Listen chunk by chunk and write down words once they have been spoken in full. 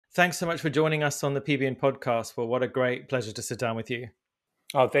Thanks so much for joining us on the PBN Podcast. Well, what a great pleasure to sit down with you.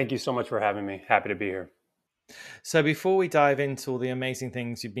 Oh, thank you so much for having me. Happy to be here. So, before we dive into all the amazing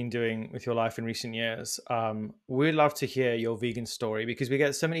things you've been doing with your life in recent years, we'd love to hear your vegan story because we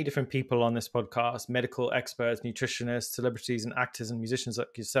get so many different people on this podcast: medical experts, nutritionists, celebrities, and actors and musicians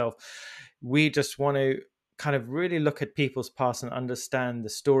like yourself. We just want to kind of really look at people's past and understand the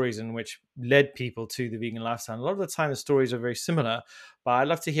stories in which led people to the vegan lifestyle. A lot of the time, the stories are very similar, but I'd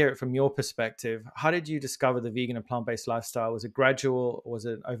love to hear it from your perspective. How did you discover the vegan and plant-based lifestyle? Was it gradual? Was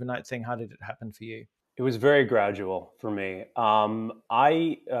it an overnight thing? How did it happen for you? It was very gradual for me.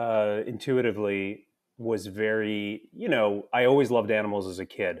 I intuitively was very, I always loved animals as a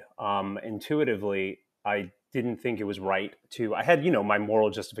kid. Intuitively, I didn't think it was right to, I had, my moral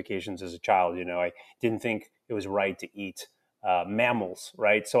justifications as a child. I didn't think it was right to eat mammals,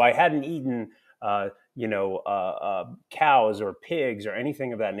 right? So I hadn't eaten, cows or pigs or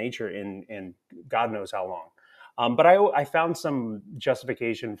anything of that nature in God knows how long. But I found some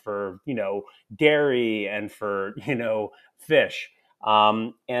justification for, dairy and for, fish.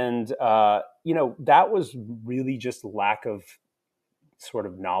 That was really just lack of sort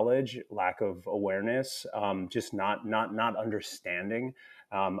of knowledge, lack of awareness, just not understanding.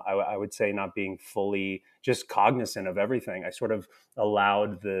 I would say not being fully just cognizant of everything. I sort of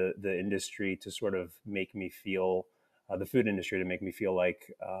allowed the industry to sort of make me feel the food industry to make me feel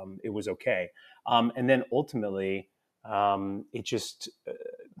like it was okay. And then ultimately, it just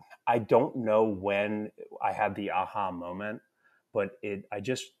I don't know when I had the aha moment, but it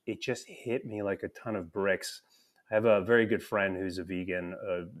just hit me like a ton of bricks. I have a very good friend who's a vegan,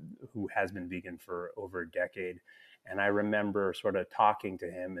 who has been vegan for over a decade, and I remember sort of talking to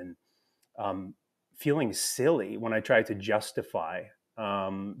him and feeling silly when I tried to justify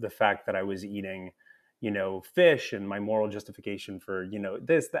the fact that I was eating, fish, and my moral justification for,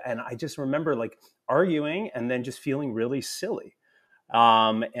 this, that. And I just remember like arguing and then just feeling really silly.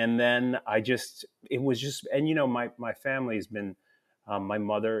 And then it was just, and my family's been, my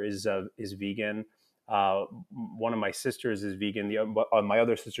mother is vegan. One of my sisters is vegan. My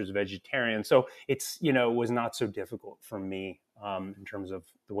other sister is vegetarian. So it's, was not so difficult for me, in terms of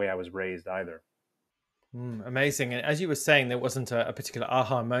the way I was raised either. Amazing. And as you were saying, there wasn't a particular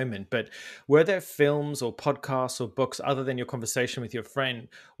aha moment, but were there films or podcasts or books other than your conversation with your friend?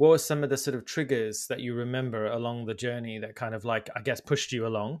 What were some of the sort of triggers that you remember along the journey that kind of like, I guess, pushed you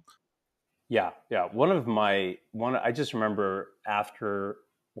along? Yeah, yeah. I just remember after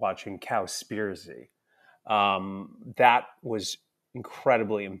watching Cowspiracy, that was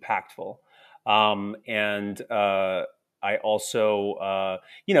incredibly impactful. And I also,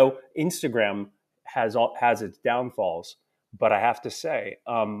 Instagram has its downfalls, but I have to say,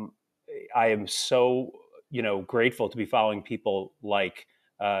 I am so grateful to be following people like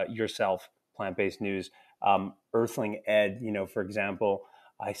yourself, Plant Based News, Earthling Ed. For example,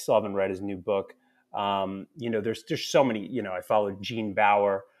 I still haven't read his new book. There's so many. I followed Gene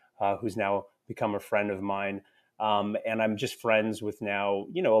Bauer, who's now become a friend of mine, and I'm just friends with now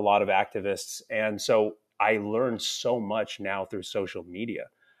a lot of activists, and so I learned so much now through social media,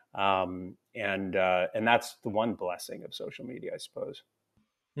 and that's the one blessing of social media, I suppose.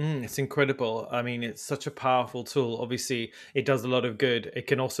 It's incredible. I mean, it's such a powerful tool. Obviously, it does a lot of good. It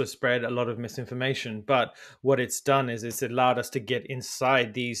can also spread a lot of misinformation. But what it's done is it's allowed us to get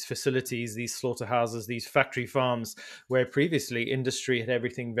inside these facilities, these slaughterhouses, these factory farms, where previously industry had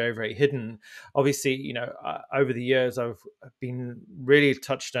everything very, very hidden. Obviously, over the years, I've been really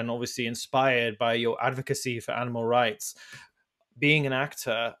touched and obviously inspired by your advocacy for animal rights. Being an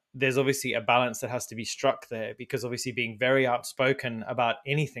actor, there's obviously a balance that has to be struck there because obviously being very outspoken about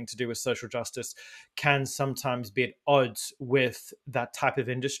anything to do with social justice can sometimes be at odds with that type of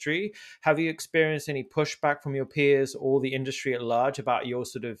industry. Have you experienced any pushback from your peers or the industry at large about your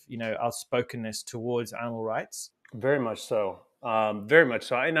sort of, outspokenness towards animal rights? Very much so. Very much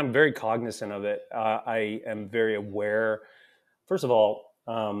so. And I'm very cognizant of it. I am very aware. First of all,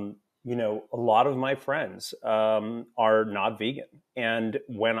 a lot of my friends are not vegan, and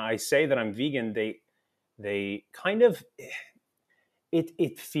when I say that I'm vegan, they kind of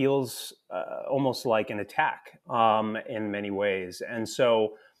it feels almost like an attack in many ways, and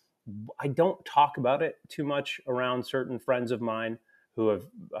so I don't talk about it too much around certain friends of mine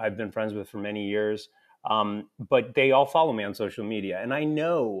I've been friends with for many years. But they all follow me on social media, and I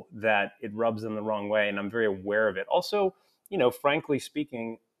know that it rubs them the wrong way, and I'm very aware of it. Also, frankly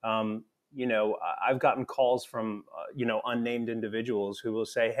speaking, I've gotten calls from unnamed individuals who will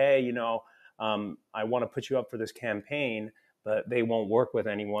say, "Hey, I want to put you up for this campaign, but they won't work with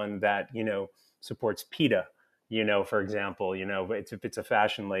anyone that supports PETA." For example, if it's a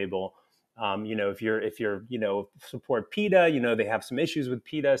fashion label, if you're support PETA, they have some issues with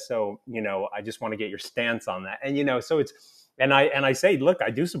PETA. So, I just want to get your stance on that. And, so and I say, look, I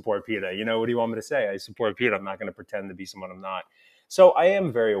do support PETA. What do you want me to say? I support PETA. I'm not going to pretend to be someone I'm not. So I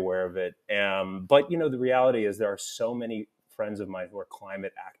am very aware of it. But, the reality is there are so many friends of mine who are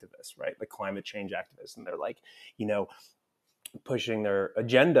climate activists, right? Like climate change activists. And they're like, you know, pushing their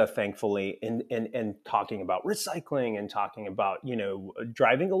agenda, thankfully, and talking about recycling and talking about,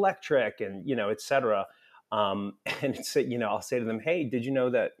 driving electric and, et cetera. And it's, I'll say to them, hey, did you know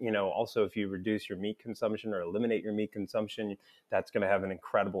that, also if you reduce your meat consumption or eliminate your meat consumption, that's going to have an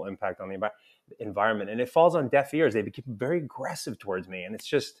incredible impact on the environment. And it falls on deaf ears. They become very aggressive towards me. And it's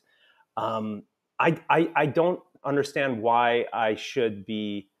just, I don't understand why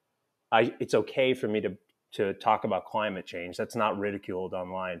it's okay for me to talk about climate change. That's not ridiculed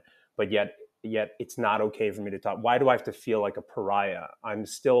online, but yet it's not okay for me to talk. Why do I have to feel like a pariah? I'm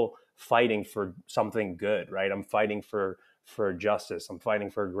still fighting for something good, right? I'm fighting for justice. I'm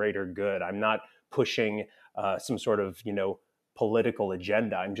fighting for a greater good. I'm not pushing some sort of political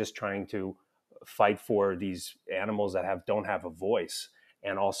agenda. I'm just trying to fight for these animals that don't have a voice,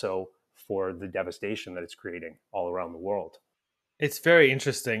 and also for the devastation that it's creating all around the world. It's very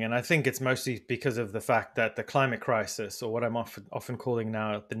interesting, and I think it's mostly because of the fact that the climate crisis, or what I'm often calling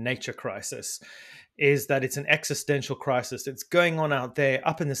now the nature crisis, is that it's an existential crisis. It's going on out there,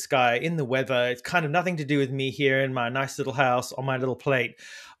 up in the sky, in the weather. It's kind of nothing to do with me here in my nice little house on my little plate.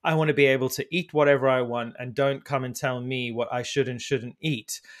 I want to be able to eat whatever I want, and don't come and tell me what I should and shouldn't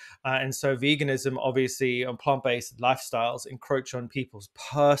eat. And so veganism, obviously, and plant-based lifestyles encroach on people's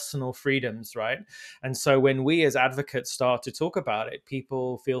personal freedoms, right? And so when we as advocates start to talk about it,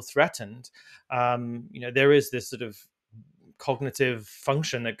 people feel threatened. There is this sort of cognitive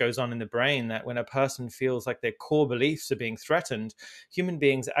function that goes on in the brain that when a person feels like their core beliefs are being threatened, human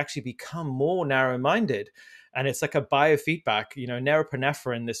beings actually become more narrow-minded. And it's like a biofeedback.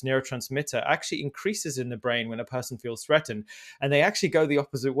 Norepinephrine, this neurotransmitter, actually increases in the brain when a person feels threatened, and they actually go the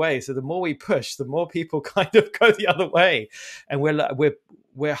opposite way. So the more we push, the more people kind of go the other way, and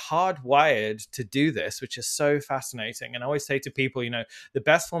we're hardwired to do this, which is so fascinating. And I always say to people, the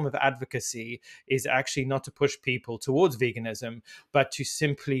best form of advocacy is actually not to push people towards veganism, but to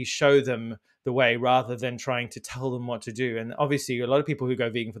simply show them the way rather than trying to tell them what to do. And obviously, a lot of people who go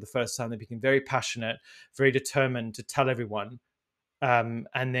vegan for the first time, they become very passionate, very determined to tell everyone. And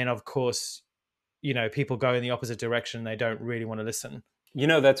then, of course, people go in the opposite direction. They don't really want to listen.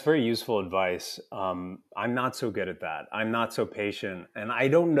 That's very useful advice. I'm not so good at that. I'm not so patient. And I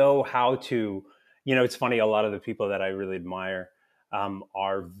don't know how to, it's funny, a lot of the people that I really admire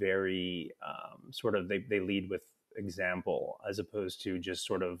are very they lead with example as opposed to just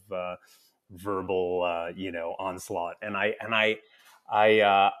sort of verbal, onslaught. And I'm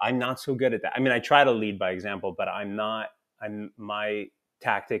not so good at that. I mean, I try to lead by example, but my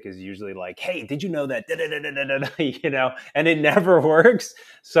tactic is usually like, hey, did you know that? And it never works.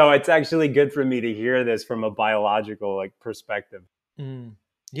 So it's actually good for me to hear this from a biological perspective. Mm.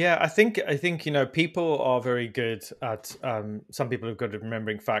 Yeah, I think people are very good at. Some people are good at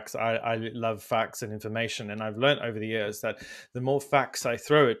remembering facts. I love facts and information, and I've learned over the years that the more facts I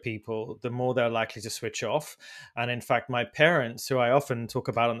throw at people, the more they're likely to switch off. And in fact, my parents, who I often talk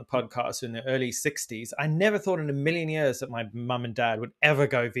about on the podcast, in the early '60s, I never thought in a million years that my mum and dad would ever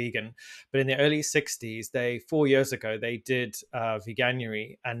go vegan. But in the early '60s, 4 years ago, they did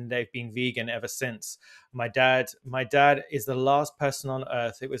Veganuary, and they've been vegan ever since. My dad is the last person on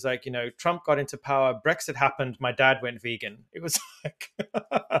earth. It was like, Trump got into power, Brexit happened, my dad went vegan. It was like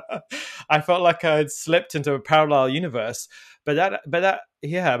I felt like I had slipped into a parallel universe. But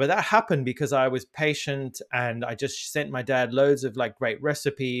that happened because I was patient, and I just sent my dad loads of great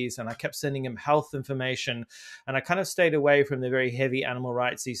recipes, and I kept sending him health information, and I kind of stayed away from the very heavy animal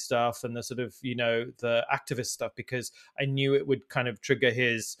rightsy stuff and the sort of the activist stuff, because I knew it would kind of trigger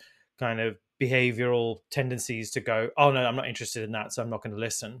his kind of behavioral tendencies to go, oh no, I'm not interested in that, so I'm not going to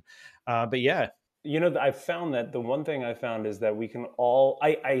listen. But yeah. I've found that the one thing I found is that we can all,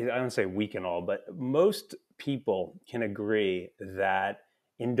 I don't say we can all, but most people can agree that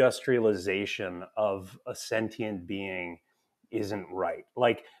industrialization of a sentient being isn't right.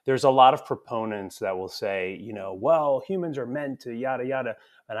 Like, there's a lot of proponents that will say, well, humans are meant to yada yada.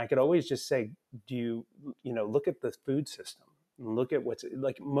 And I could always just say, do look at the food system. Look at what's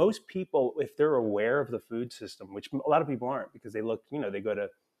like. Most people, if they're aware of the food system, which a lot of people aren't, because they look, they go to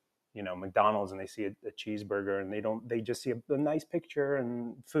McDonald's and they see a cheeseburger, and they just see a nice picture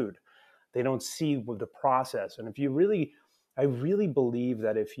and food. They don't see the process. And I really believe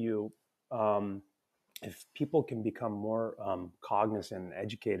that if you if people can become more cognizant and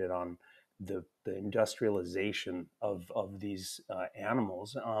educated on the industrialization of these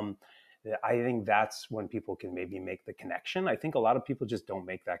animals, I think that's when people can maybe make the connection. I think a lot of people just don't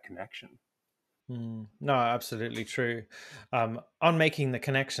make that connection. No, absolutely true. On making the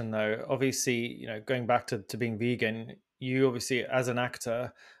connection, though, obviously, going back to being vegan, you obviously, as an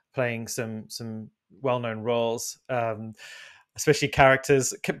actor, playing some well-known roles, especially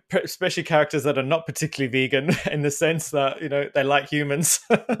characters that are not particularly vegan in the sense that they like humans,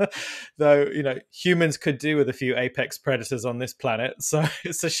 though humans could do with a few apex predators on this planet. So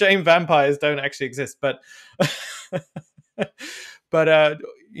it's a shame vampires don't actually exist, but. But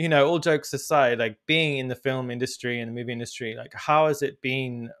all jokes aside, like being in the film industry and the movie industry, like how has it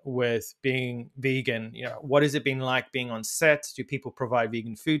been with being vegan? What has it been like being on set? Do people provide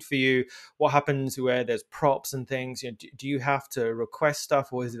vegan food for you? What happens where there's props and things? Do you have to request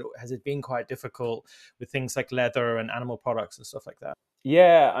stuff, or has it been quite difficult with things like leather and animal products and stuff like that?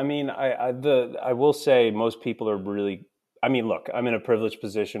 Yeah, I mean, I will say most people are really. I mean, look, I'm in a privileged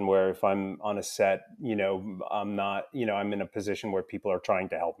position where if I'm on a set, I'm not, I'm in a position where people are trying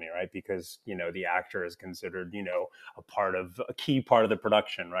to help me, right? Because the actor is considered, a key part of the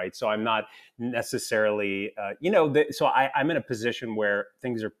production, right? So I'm not necessarily, so I'm in a position where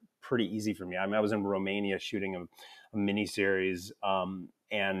things are pretty easy for me. I mean, I was in Romania shooting a mini series,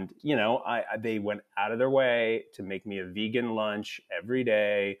 and they went out of their way to make me a vegan lunch every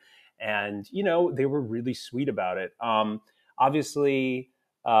day, and they were really sweet about it. Obviously,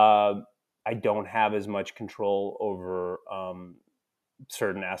 I don't have as much control over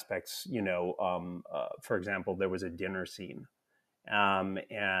certain aspects. For example, there was a dinner scene,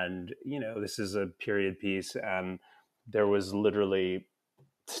 and this is a period piece, and there was literally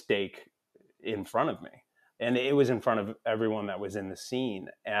steak in front of me, and it was in front of everyone that was in the scene,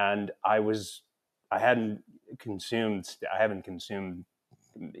 and I haven't consumed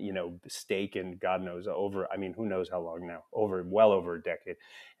steak in God knows over, I mean, who knows how long now, well over a decade.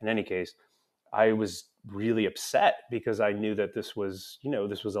 In any case, I was really upset because I knew that this was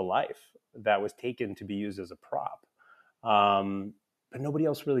a life that was taken to be used as a prop. But nobody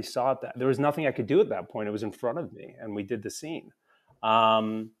else really saw it. That there was nothing I could do at that point. It was in front of me, and we did the scene.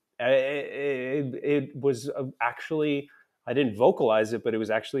 It was actually, I didn't vocalize it, but it was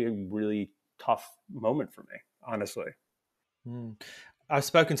actually a really tough moment for me, honestly. Mm. I've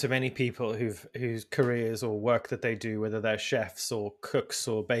spoken to many people whose careers or work that they do, whether they're chefs or cooks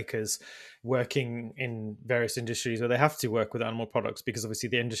or bakers, working in various industries where they have to work with animal products because obviously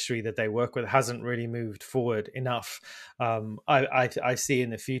the industry that they work with hasn't really moved forward enough. I see in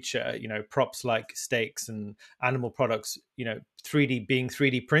the future, props like steaks and animal products,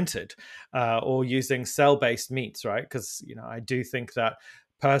 3D printed, or using cell-based meats, right? Because I do think that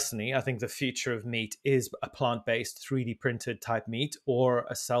personally, I think the future of meat is a plant-based 3D printed type meat or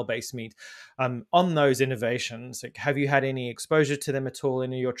a cell-based meat. On those innovations, like, have you had any exposure to them at all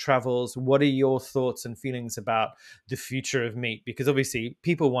in your travels? What are your thoughts and feelings about the future of meat? Because obviously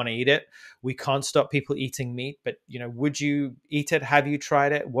people want to eat it. We can't stop people eating meat, but would you eat it? Have you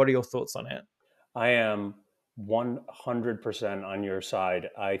tried it? What are your thoughts on it? I am 100% on your side.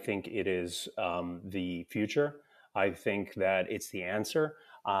 I think it is the future. I think that it's the answer.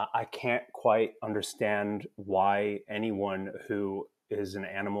 I can't quite understand why anyone who is an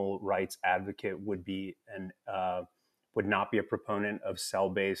animal rights advocate would not be a proponent of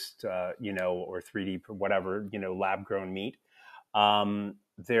cell-based, or 3D, whatever, lab-grown meat.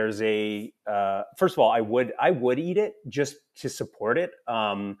 There's a first of all, I would eat it just to support it.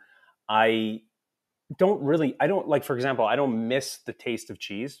 I I don't, like, for example, I don't miss the taste of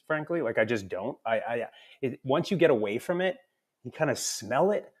cheese, frankly. Like, I just don't. Once you get away from it, you kind of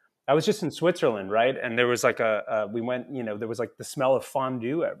smell it. I was just in Switzerland, right? And there was like we went, there was like the smell of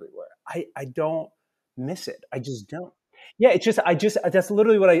fondue everywhere. I don't miss it. I just don't. Yeah, that's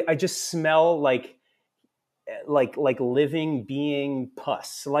literally what I just smell like living being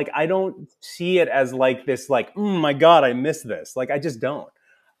pus. Like, I don't see it as like this, like, my God, I miss this. Like, I just don't.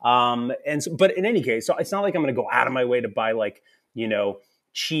 And so, but in any case, so it's not like I'm going to go out of my way to buy, like,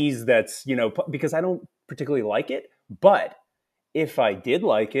 cheese that's, because I don't particularly like it. But if I did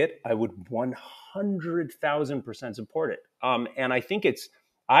like it, I would 100,000% support it. And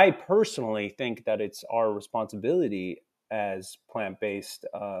I personally think that it's our responsibility as plant-based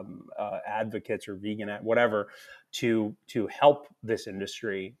advocates or vegan, whatever, to help this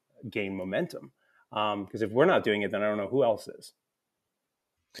industry gain momentum. Because if we're not doing it, then I don't know who else is.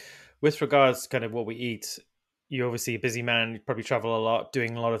 With regards to kind of what we eat, you're obviously a busy man, you probably travel a lot,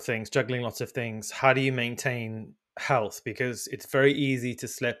 doing a lot of things, juggling lots of things. How do you maintain health, because it's very easy to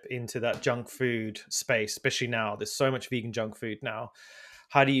slip into that junk food space, especially now. There's so much vegan junk food now.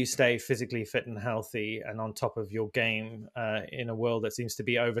 How do you stay physically fit and healthy and on top of your game in a world that seems to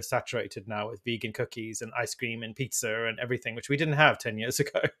be oversaturated now with vegan cookies and ice cream and pizza and everything, which we didn't have 10 years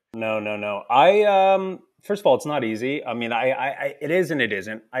ago? No. First of all, it's not easy. I mean, it is and it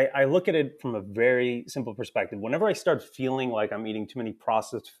isn't. I look at it from a very simple perspective. Whenever I start feeling like I'm eating too many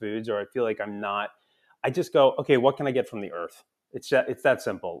processed foods, or I feel like I'm not, I just go, okay, what can I get from the earth? It's that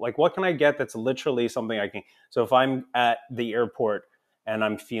simple. Like, what can I get that's literally something I can? So if I'm at the airport and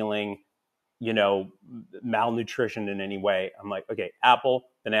I'm feeling, you know, malnutrition in any way, I'm like, okay, apple,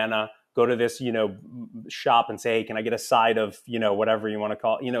 banana, go to this, you know, shop and say, hey, can I get a side of, you know, whatever you want to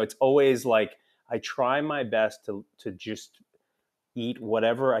call it? You know, it's always like, I try my best to just eat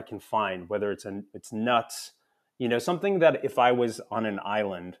whatever I can find, whether it's nuts, you know, something that if I was on an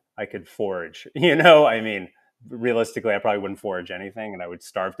island, I could forage, you know, I mean, realistically, I probably wouldn't forage anything and I would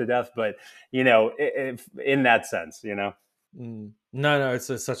starve to death, but you know, if, in that sense, you know. No,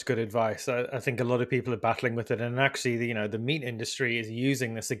 it's such good advice. I think a lot of people are battling with it, and actually, the meat industry is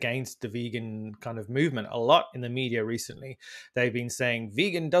using this against the vegan kind of movement a lot in the media recently. They've been saying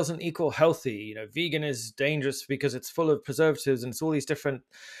vegan doesn't equal healthy. Vegan is dangerous because it's full of preservatives and it's all these different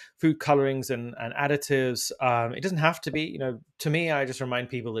food colorings and additives. It doesn't have to be. To me, I just remind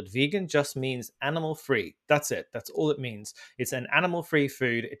people that vegan just means animal free. That's it. That's all it means. It's an animal free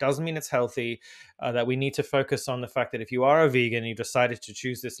food. It doesn't mean it's healthy. That we need to focus on the fact that if you are a vegan, you've decided to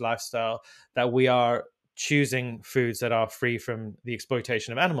choose this lifestyle, that we are choosing foods that are free from the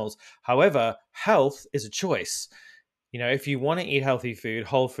exploitation of animals. However, health is a choice. If you want to eat healthy food,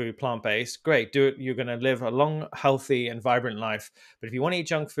 whole food, plant-based, great, do it. You're going to live a long, healthy, and vibrant life. But if you want to eat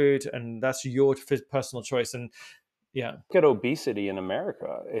junk food, and that's your personal choice, and yeah. Look at obesity in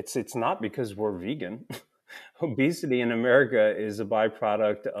America. It's not because we're vegan. Obesity in America is a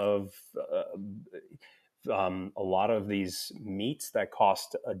byproduct of a lot of these meats that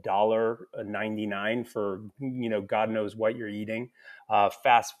cost $1.99 for, God knows what you're eating,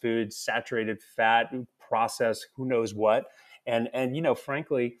 fast food, saturated fat, processed, who knows what. And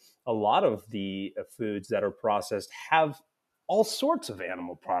frankly, a lot of the foods that are processed have all sorts of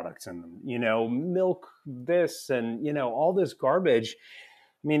animal products in them, milk, this, and, all this garbage.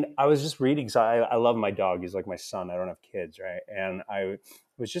 I mean, I was just reading, so I love my dog. He's like my son. I don't have kids, right? And I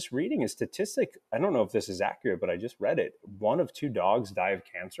was just reading a statistic. I don't know if this is accurate, but I just read it. 1 of 2 dogs die of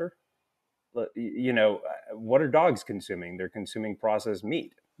cancer. What are dogs consuming? They're consuming processed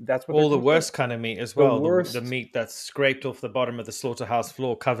meat. That's what all they're the worst kind of meat as well. The meat that's scraped off the bottom of the slaughterhouse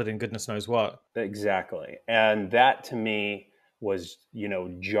floor, covered in goodness knows what. Exactly. And that to me was,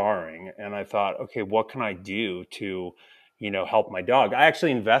 jarring. And I thought, okay, what can I do to, help my dog? I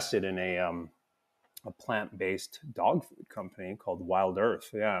actually invested in a plant-based dog food company called Wild Earth.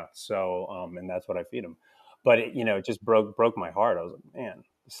 Yeah. So, and that's what I feed him. But it just broke my heart. I was like, man,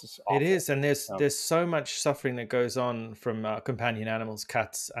 this is awful. It is, and there's so much suffering that goes on from companion animals,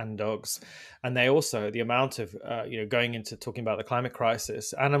 cats and dogs, and they also, the amount of going into talking about the climate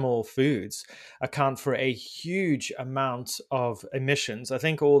crisis, animal foods account for a huge amount of emissions. I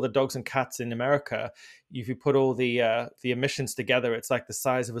think all the dogs and cats in America, if you put all the emissions together, it's like the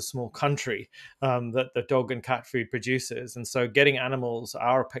size of a small country that the dog and cat food produces. And so getting animals,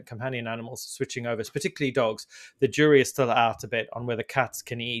 our companion animals, switching over, particularly dogs, the jury is still out a bit on whether cats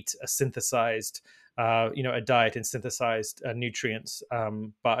can eat a synthesized, a diet in synthesized nutrients.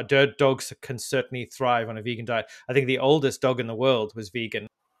 But dogs can certainly thrive on a vegan diet. I think the oldest dog in the world was vegan.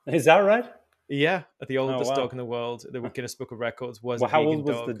 Is that right? Yeah, the oldest dog in the world, the Guinness Book of Records, was a how vegan old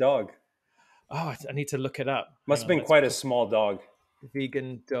was dog. the dog? Oh, I need to look it up. Must have been quite a small dog.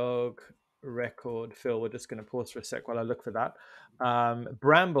 Vegan dog record. Phil, we're just going to pause for a sec while I look for that.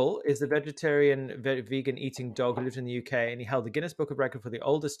 Bramble is a vegetarian, vegan eating dog who lived in the UK, and he held the Guinness Book of Record for the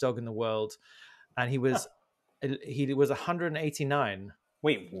oldest dog in the world. And he was 189.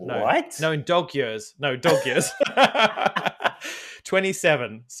 Wait, what? No, in dog years. No, dog years.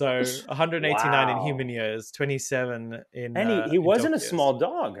 27. So 189 in human years, 27 in. And he wasn't a small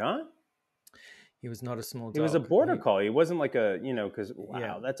dog, huh? He was not a small dog. He was a border collie. He wasn't like a, because,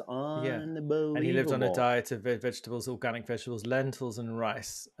 that's unbelievable. And he lived on a diet of vegetables, organic vegetables, lentils, and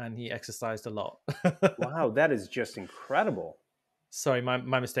rice. And he exercised a lot. Wow, that is just incredible. Sorry, my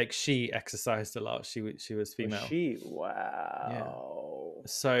mistake. She exercised a lot. She was female. Wow.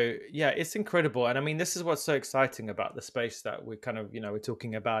 So yeah, it's incredible. And I mean, this is what's so exciting about the space that we're kind of, we're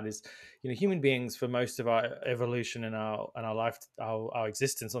talking about is, human beings for most of our evolution and our life, our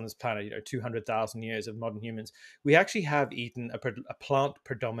existence on this planet, 200,000 years of modern humans, we actually have eaten a plant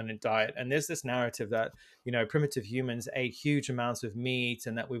predominant diet. And there's this narrative that, primitive humans ate huge amounts of meat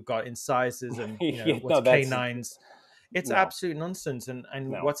and that we've got incisors and, Yeah, what's no, that's canines. It's no, absolute nonsense. And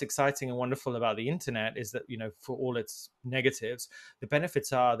no. what's exciting and wonderful about the internet is that, for all its negatives, the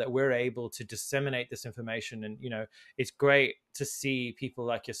benefits are that we're able to disseminate this information. And, it's great to see people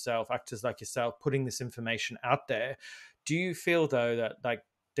like yourself, actors like yourself, putting this information out there. Do you feel, though, that like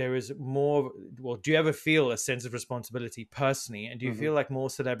there is more, well, do you ever feel a sense of responsibility personally? And do you Mhm. feel like more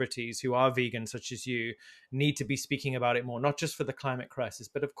celebrities who are vegan, such as you, need to be speaking about it more, not just for the climate crisis,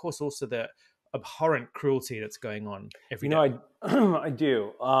 but of course also the abhorrent cruelty that's going on every day? I I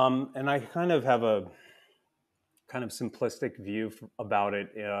do, and I kind of have a kind of simplistic view about it.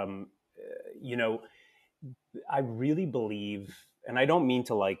 You know, I really believe, and I don't mean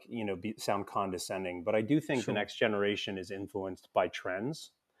to sound condescending, but I do think the Sure. next generation is influenced by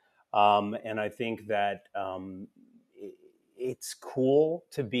trends, and I think that it's cool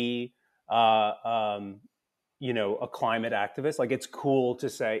to be. A climate activist. Like it's cool to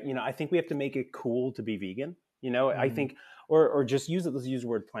say, I think we have to make it cool to be vegan. I Mm, think, or just let's use the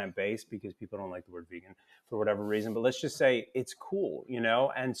word plant based because people don't like the word vegan for whatever reason. But let's just say it's cool,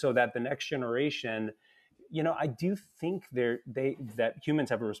 and so that the next generation, I do think that humans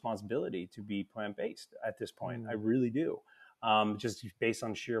have a responsibility to be plant based at this point. I mm, really do. Just based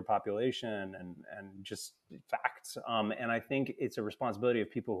on sheer population and just facts. And I think it's a responsibility of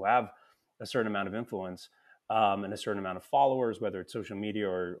people who have a certain amount of influence and a certain amount of followers, whether it's social media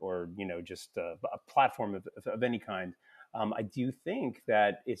or just a platform of any kind. I do think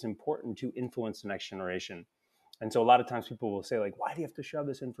that it's important to influence the next generation. And so a lot of times people will say like, why do you have to shove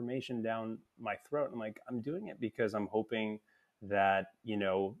this information down my throat? I'm like, I'm doing it because I'm hoping that,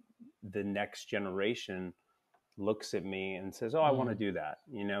 the next generation looks at me and says, oh, I want to mm. do that.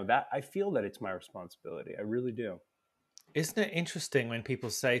 That I feel that it's my responsibility. I really do. Isn't it interesting when people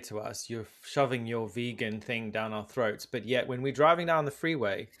say to us, you're shoving your vegan thing down our throats, but yet when we're driving down the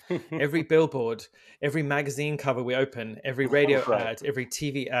freeway, every billboard, every magazine cover we open, every radio Right, ad, every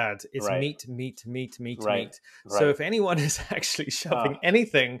TV ad is right, meat, meat, meat, meat, right, meat. So right. if anyone is actually Uh, shoving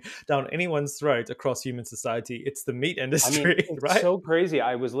anything down anyone's throat across human society, it's the meat I mean, industry, it's right? so crazy.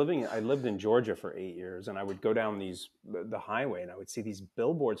 I lived in Georgia for 8 years, and I would go down the highway, and I would see these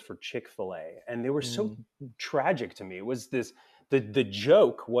billboards for Chick-fil-A, and they were so Mm, tragic to me. It was the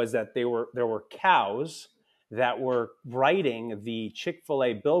joke was that there were cows that were writing the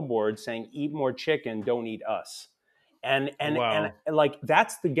Chick-fil-A billboard saying, "Eat more chicken, don't eat us." And wow. like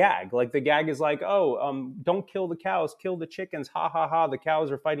that's the gag. Like the gag is like, oh, don't kill the cows, kill the chickens. Ha ha ha. The cows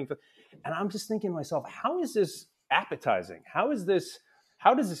are fighting for. And I'm just thinking to myself, how is this appetizing? How is this?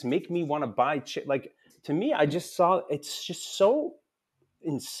 How does this make me want to buy chicken? Like to me, I just saw it's just so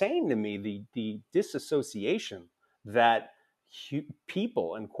insane to me the disassociation that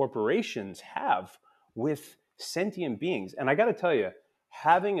people and corporations have with sentient beings. And I got to tell you,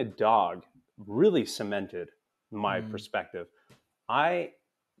 having a dog really cemented my Mm. perspective. I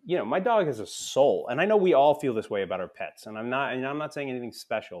my dog has a soul, and I know we all feel this way about our pets. And I'm not saying anything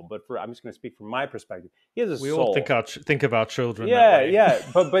special, but I'm just going to speak from my perspective. He has a We all soul. think of our children that Yeah, way. yeah,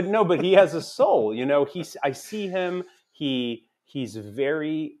 but no, but he has a soul. I see him. He's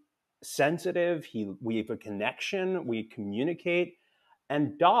very sensitive. We have a connection. We communicate,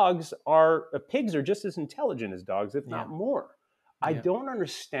 and pigs are just as intelligent as dogs, if Yeah. not more. I Yeah. don't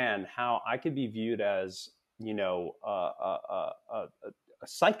understand how I could be viewed as a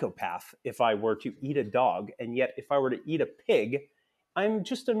psychopath if I were to eat a dog, and yet if I were to eat a pig, I'm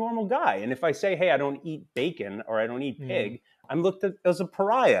just a normal guy. And if I say, hey, I don't eat bacon or I don't eat Mm, pig, I'm looked at as a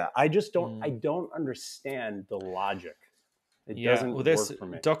pariah. I mm. don't understand the logic. It Yeah. doesn't Well, there's work for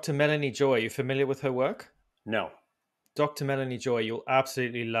me. Dr. Melanie Joy. Are you familiar with her work? No. Dr. Melanie Joy, you'll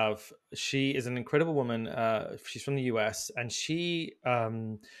absolutely love. She is an incredible woman. She's from the US, and she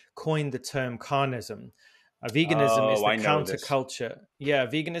coined the term carnism. Veganism is Oh, the I know this. counterculture. Yeah,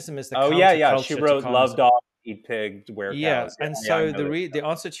 veganism is the Oh yeah, yeah. She counterculture to wrote "Love carnism. dogs, eat pigs, wear Yeah, cows." Yeah, and yeah. I so know this. the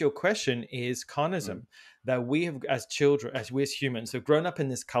answer to your question is Mm, carnism. That we have, as children, as we as humans, have grown up in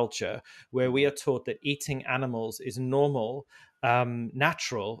this culture where we mhm. are taught that eating animals is normal,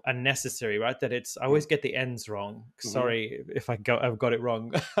 natural and necessary, right? That it's, I Mm-hmm. always get the ends wrong. Mm-hmm. Sorry if I've got it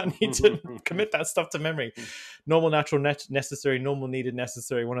wrong. I need to commit that stuff to memory. Normal, natural, necessary, normal, needed,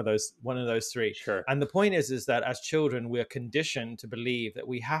 necessary. One of those three. Sure. And the point is that as children, we're conditioned to believe that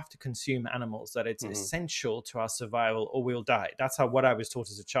we have to consume animals, that it's Mm-hmm. essential to our survival or we'll die. That's what I was taught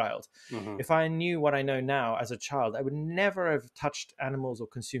as a child. Mm-hmm. If I knew what I know now as a child, I would never have touched animals or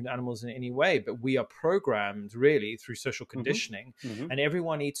consumed animals in any way. But we are programmed really through social conditioning, Mm-hmm. and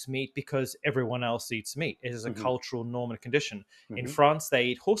everyone eats meat because everyone else eats meat. It is a Mm-hmm. cultural norm and condition. In Mm-hmm. France, they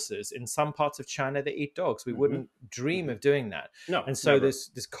eat horses. In some parts of China, they eat dogs. We Mm-hmm. wouldn't dream Mm-hmm. of doing that. No, And so never.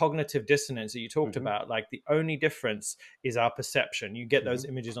 this cognitive dissonance that you talked Mm-hmm. about, like the only difference is our perception. You get Mm-hmm. those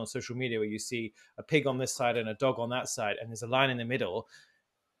images on social media where you see a pig on this side and a dog on that side, and there's a line in the middle,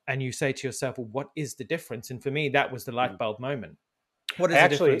 and you say to yourself, well, what is the difference? And for me, that was the light bulb moment. What I is the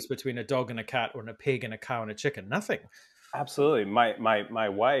difference actually, between a dog and a cat, or a pig and a cow and a chicken? Nothing. absolutely. My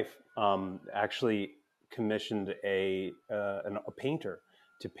wife actually commissioned a painter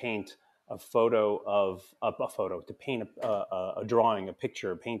to paint a photo of a photo to paint a drawing, a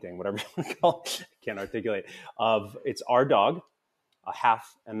picture, a painting, whatever you want to call it. I can't articulate. Of it's our dog, a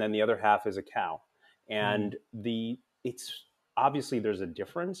half, and then the other half is a cow, Mm, and it's obviously there's a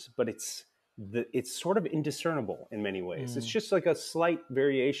difference, but it's sort of indiscernible in many ways. It's mm, just like a slight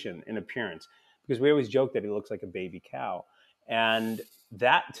variation in appearance because we always joke that he looks like a baby cow. And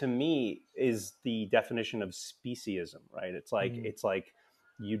that to me is the definition of speciesism, right? mm. It's like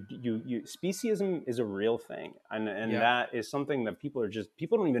you speciesism is a real thing, and Yeah, that is something that people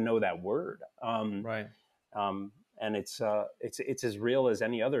don't even know that word. right. And it's as real as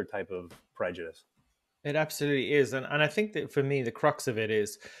any other type of prejudice. It absolutely is, and I think that for me, the crux of it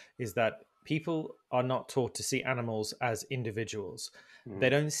is that people are not taught to see animals as individuals. They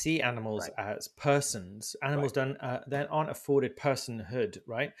Mhm. don't see animals Right, as persons. Animals right, don't they aren't afforded personhood,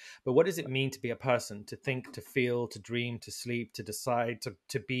 right? But what does it right. mean to be a person? To think, to feel, to dream, to sleep, to decide,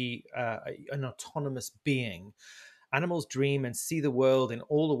 to be an autonomous being. Animals dream and see the world in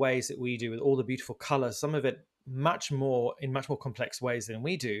all the ways that we do, with all the beautiful colors, some of it much more complex ways than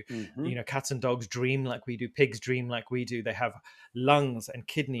we do. Hmm. You know, cats and dogs dream like we do, pigs dream like we do. They have lungs and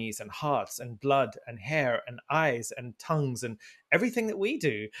kidneys and hearts and blood and hair and eyes and tongues and everything that we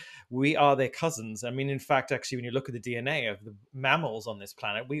do. We are their cousins. I mean, in fact, actually, when you look at the DNA of the mammals on this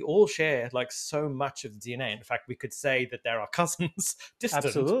planet, we all share like so much of the DNA. In fact, we could say that they're our cousins, distant,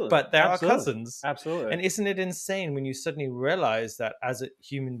 Absolutely, but they're our absolutely, cousins. absolutely. And isn't it insane when you suddenly realize that as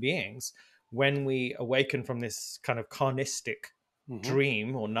human beings, when we awaken from this kind of carnistic Hmm.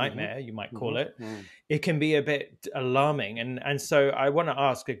 dream or Hmm. nightmare, you might Hmm. call it, Hmm. it can be a bit alarming. And so I want to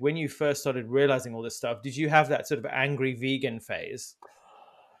ask, like, when you first started realizing all this stuff, did you have that sort of angry vegan phase?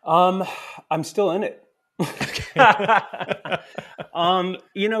 Um, I'm still in it. Okay.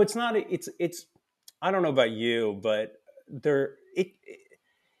 It's not. It's. I don't know about you, but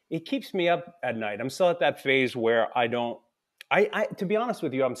it keeps me up at night. I'm still at that phase where I don't. I to be honest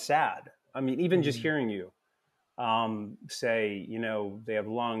with you, I'm sad. I mean, even just Mm, hearing you say, they have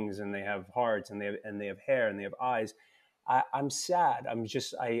lungs and they have hearts and they have hair and they have eyes. I'm sad.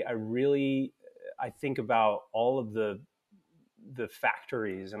 I really I think about all of the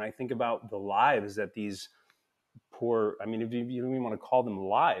factories, and I think about the lives that these poor, I mean, if you don't even want to call them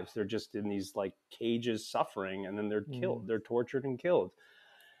lives, they're just in these like cages suffering, and then they're mm. killed, they're tortured and killed.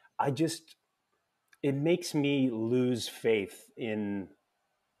 I just It makes me lose faith in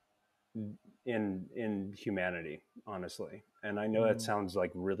humanity, honestly. And I know that Mm. sounds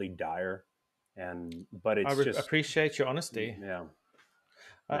like really dire, and but I it's just appreciate your honesty. yeah,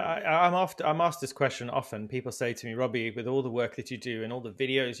 I, yeah. I'm asked this question often. People say to me, Robbie, with all the work that you do and all the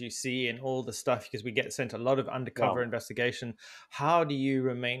videos you see and all the stuff, because we get sent a lot of undercover Well, investigation, how do you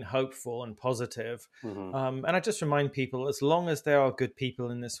remain hopeful and positive? hmm. And I just remind people, as long as there are good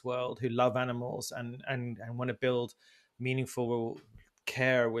people in this world who love animals and want to build meaningful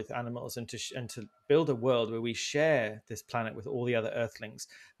care with animals, and to build a world where we share this planet with all the other earthlings,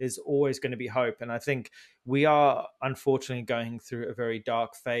 there's always going to be hope. And I think we are unfortunately going through a very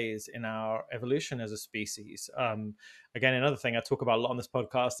dark phase in our evolution as a species. Again, another thing I talk about a lot on this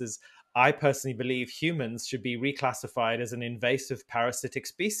podcast is I personally believe humans should be reclassified as an invasive parasitic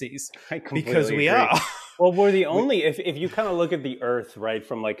species, I because completely we agree. are. Well, we're the we, only, if you kind of look at the Earth, right,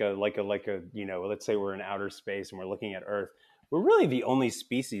 from like a let's say we're in outer space and we're looking at Earth, we're really the only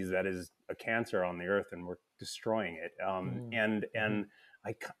species that is a cancer on the Earth, and we're destroying it. mm, mhm, And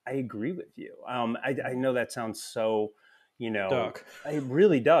I agree with you. I know that sounds so, dark. it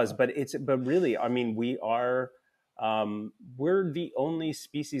really does, but really, I mean, we're the only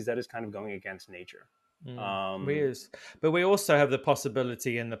species that is kind of going against nature. We is, but we also have the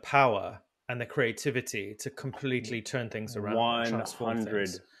possibility and the power and the creativity to completely turn things around and transform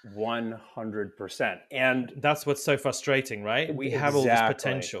things. 100%. And That's what's so frustrating, right? We have all this exactly.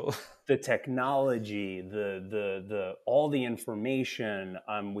 potential. The technology, the all the information,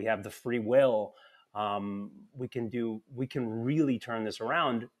 we have the free will. We can really turn this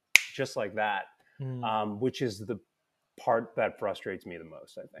around just like that, Mm, which is the part that frustrates me the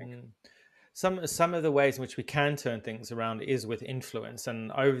most, I think. mm. Some of the ways in which we can turn things around is with influence.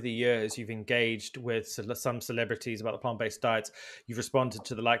 And over the years, you've engaged with some celebrities about the plant-based diets. You've responded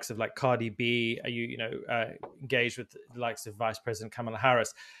to the likes of like Cardi B. Engaged with the likes of Vice President Kamala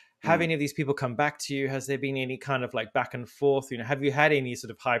Harris. Have Mm. any of these people come back to you? Has there been any kind of like back and forth? Have you had any sort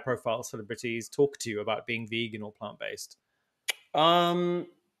of high-profile celebrities talk to you about being vegan or plant-based?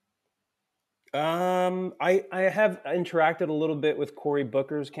 Um, I have interacted a little bit with Cory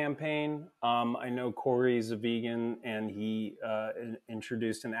Booker's campaign. I know Cory's a vegan, and he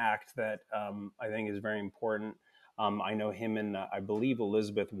introduced an act that I think is very important. I know him and I believe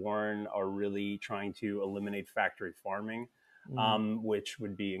Elizabeth Warren are really trying to eliminate factory farming, Mm. which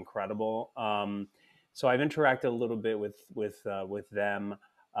would be incredible. So I've interacted a little bit with them.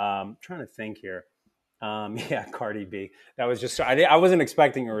 Trying to think here. Yeah, Cardi B. That was just, I wasn't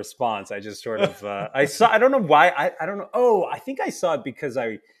expecting a response. I just sort of, I saw, I don't know why. I don't know. Oh, I think I saw it because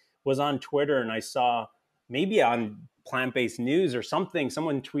I was on Twitter and I saw maybe on Plant Based News or something,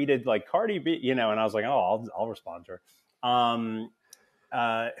 someone tweeted like Cardi B, and I was like, oh, I'll respond to her.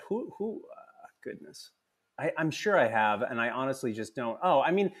 Goodness. I'm sure I have. And I honestly just don't. Oh, I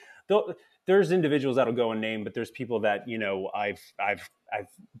mean, there's individuals that'll go unnamed, but there's people that, I've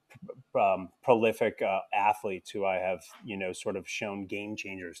prolific athletes who I have, sort of shown game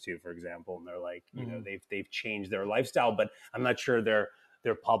changers to, for example, and they're like, Mm. they've changed their lifestyle, but I'm not sure they're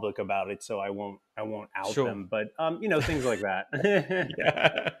public about it, so I won't out Sure. them. But things like that.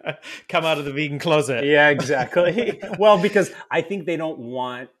 Yeah. Come out of the vegan closet. Yeah, exactly. Well, because I think they don't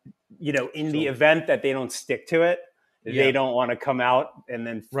want, in the Sure. event that they don't stick to it, they Yeah. don't want to come out and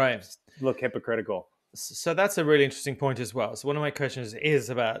then Right. look hypocritical. So that's a really interesting point as well. So one of my questions is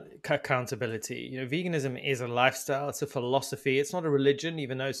about accountability. Veganism is a lifestyle. It's a philosophy. It's not a religion,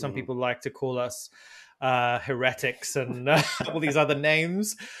 even though some Mm-hmm. people like to call us heretics and all these other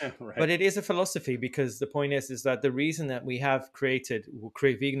names. Right. But it is a philosophy, because the point is that the reason that we have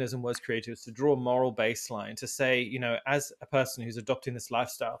veganism was created is to draw a moral baseline to say, as a person who's adopting this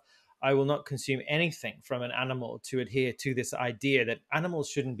lifestyle, I will not consume anything from an animal to adhere to this idea that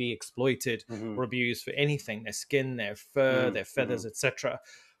animals shouldn't be exploited Mm-hmm. or abused for anything, their skin, their fur, their Mm-hmm. feathers, etc.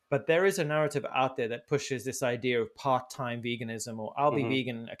 But there is a narrative out there that pushes this idea of part-time veganism, or I'll be Mm-hmm.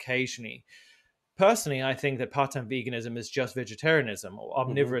 vegan occasionally. Personally, I think that part-time veganism is just vegetarianism or Mm-hmm.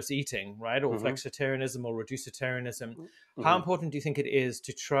 omnivorous eating, right? Or Mm-hmm. flexitarianism or reducitarianism. How Mm-hmm. important do you think it is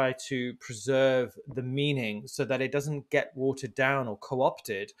to try to preserve the meaning so that it doesn't get watered down or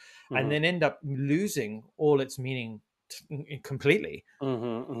co-opted and Mm-hmm. then end up losing all its meaning completely?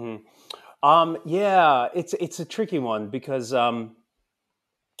 Mm-hmm. Mm-hmm. Yeah, it's a tricky one because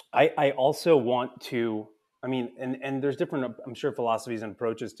I also want to. I mean, and there's different, I'm sure, philosophies and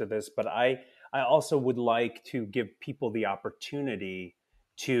approaches to this, but I also would like to give people the opportunity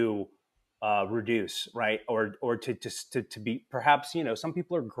to reduce, right, or to be, perhaps, some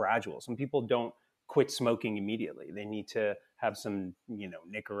people are gradual. Some people don't quit smoking immediately. They need to have some,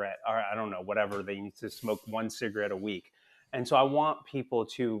 Nicorette, or I don't know, whatever. They need to smoke one cigarette a week, and so I want people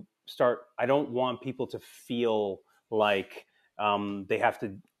to start. I don't want people to feel like they have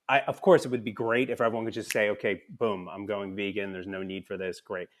to. Of course, it would be great if everyone could just say, okay, boom, I'm going vegan. There's no need for this.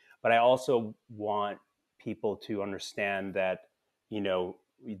 Great. But I also want people to understand that,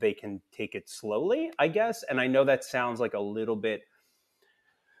 they can take it slowly, I guess. And I know that sounds like a little bit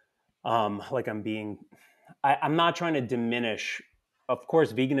like I'm not trying to diminish. Of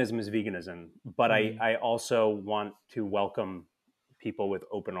course, veganism is veganism, but Mm, I also want to welcome people with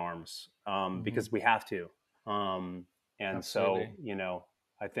open arms, mhm. because we have to. And so, Absolutely.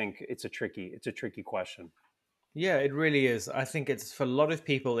 I think it's a tricky question. Yeah, it really is. I think it's, for a lot of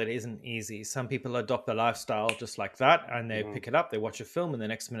people, it isn't easy. Some people adopt the lifestyle just like that and they Hmm. pick it up, they watch a film, and the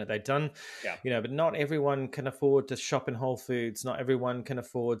next minute they're done. Yeah. But not everyone can afford to shop in Whole Foods. Not everyone can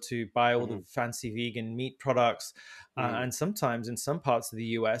afford to buy all the Hmm. fancy vegan meat products. Hmm. And sometimes in some parts of the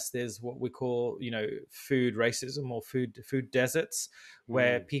US, there's what we call, food racism or food deserts,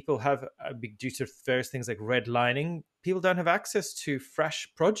 where Hmm. people have, due to various things like redlining, people don't have access to fresh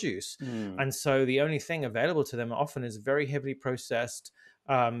produce, Hmm. and so the only thing available to them often is very heavily processed,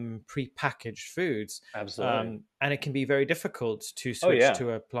 pre-packaged foods, Absolutely. and it can be very difficult to Oh switch yeah.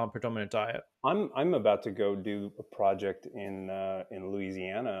 to a plant predominant diet. I'm about to go do a project in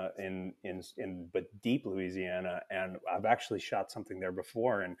Louisiana, but deep Louisiana, and I've actually shot something there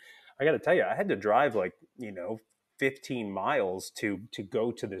before, and I got to tell you, I had to drive like 15 miles to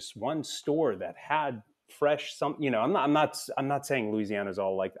go to this one store that had fresh some. I'm not saying Louisiana's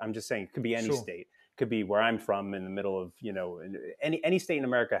all like. I'm just saying it could be any Sure. state, could be where I'm from in the middle of any state in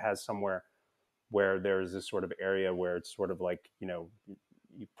America has somewhere where there's this sort of area where it's sort of like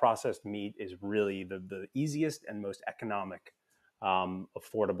processed meat is really the easiest and most economic,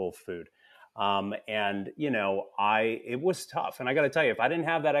 affordable food. And it was tough. And I got to tell you, if I didn't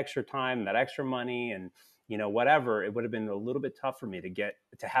have that extra time, that extra money, and whatever, it would have been a little bit tough for me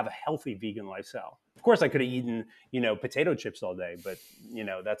to have a healthy vegan lifestyle. Of course, I could have Mm. eaten potato chips all day, but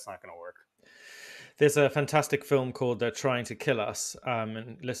that's not going to work. There's a fantastic film called They're Trying to Kill Us.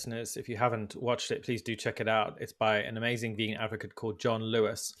 And listeners, if you haven't watched it, please do check it out. It's by an amazing vegan advocate called John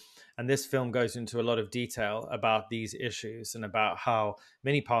Lewis. And this film goes into a lot of detail about these issues and about how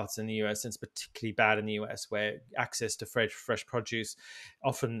many parts in the US, and it's particularly bad in the US, where access to fresh produce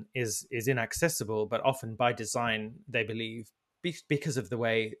often is inaccessible, but often by design, they believe, because of the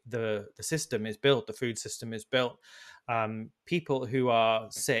way the system is built, the food system is built. People who are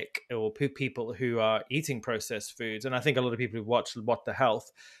sick or people who are eating processed foods, and I think a lot of people who've watched What the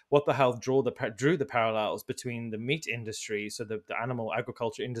Health drew the parallels between the meat industry, so the animal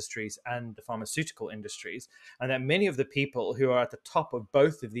agriculture industries, and the pharmaceutical industries, and that many of the people who are at the top of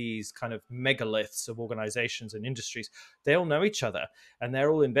both of these kind of megaliths of organizations and industries, they all know each other and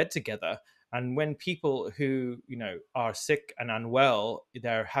they're all in bed together. And when people who are sick and unwell,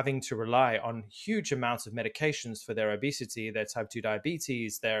 they're having to rely on huge amounts of medications for their obesity, their type 2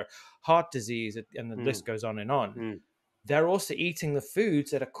 diabetes, their heart disease, and the Mm, list goes on and on. mm, They're also eating the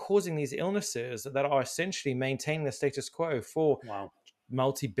foods that are causing these illnesses that are essentially maintaining the status quo for wow.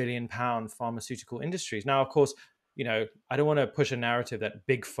 multi-billion pound pharmaceutical industries. Now, of course, I don't want to push a narrative that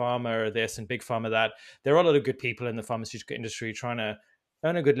big pharma are this and big pharma that. There are a lot of good people in the pharmaceutical industry trying to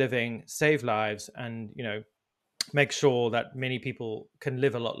earn a good living, save lives, and make sure that many people can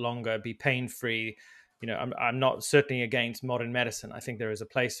live a lot longer, be pain free. I'm not certainly against modern medicine. I think there is a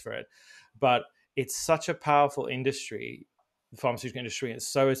place for it, but it's such a powerful industry, the pharmaceutical industry, and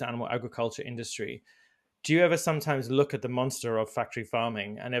so is the animal agriculture industry. Do you ever sometimes look at the monster of factory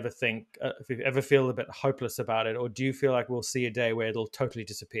farming and ever think, if you ever feel a bit hopeless about it, or do you feel like we'll see a day where it'll totally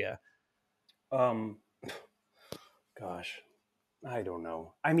disappear? Um, Gosh, I don't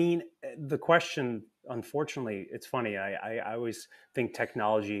know. I mean, the question, unfortunately, it's funny. I always think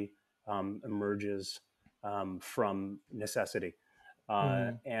technology emerges from necessity,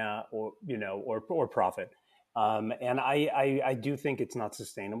 Mm, or profit. And I do think it's not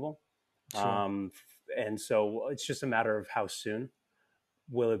sustainable. sure. And so it's just a matter of how soon.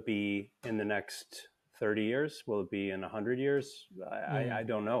 Will it be in the next 30 years? Will it be in 100 years? I Mm,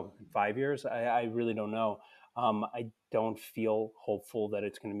 don't know. 5 years? I really don't know. I don't feel hopeful that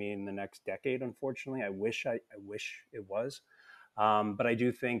it's going to be in the next decade, unfortunately. I wish it was. But I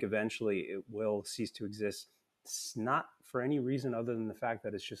do think eventually it will cease to exist. It's not for any reason other than the fact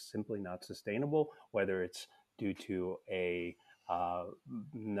that it's just simply not sustainable, whether it's due to uh,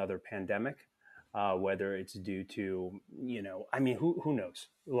 another pandemic, whether it's due to, I mean, who knows?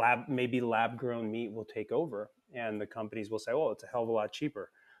 Maybe lab grown meat will take over and the companies will say, oh, it's a hell of a lot cheaper.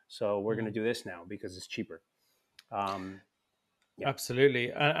 So we're going to mm. do this now because it's cheaper. Um, yeah.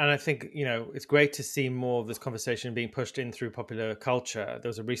 Absolutely. And I think, it's great to see more of this conversation being pushed in through popular culture. There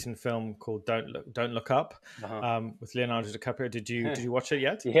was a recent film called Don't Look Up, Uh-huh. with Leonardo DiCaprio. Did you watch it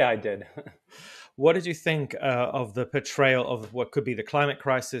yet? Yeah, I did. What did you think of the portrayal of what could be the climate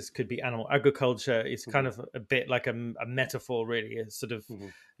crisis, could be animal agriculture? It's kind Hmm. of a bit like a metaphor, really. It's sort of, Hmm.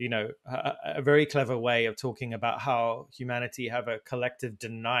 a very clever way of talking about how humanity have a collective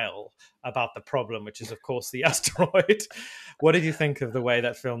denial about the problem, which is, of course, the asteroid. What did you think of the way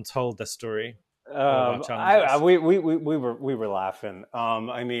that film told the story of our challenges? We were laughing.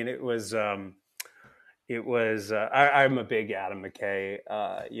 I mean, I'm a big Adam McKay,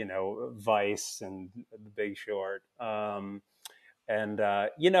 Vice and The Big Short. I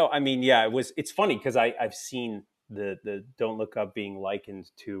mean, yeah, it's funny because I've seen the Don't Look Up being likened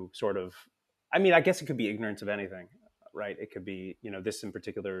to sort of, I mean, I guess it could be ignorance of anything, right? It could be, this in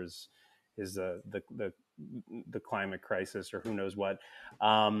particular is the climate crisis or who knows what.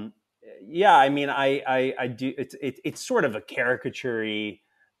 Um, yeah, I mean, I do. It's sort of a caricature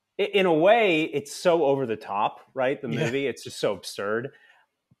in a way. It's so over the top, right? The Yeah. movie, it's just so absurd.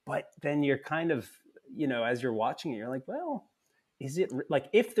 But then you're kind of, as you're watching it, you're like, well, is it like,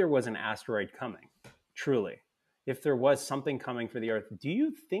 if there was an asteroid coming, truly, if there was something coming for the Earth, do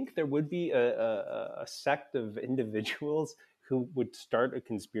you think there would be a sect of individuals who would start a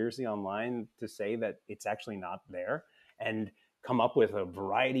conspiracy online to say that it's actually not there, and come up with a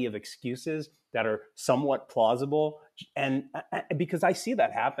variety of excuses that are somewhat plausible? And because I see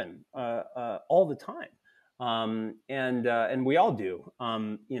that happen all the time. And we all do,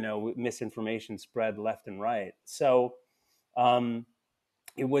 misinformation spread left and right. So um,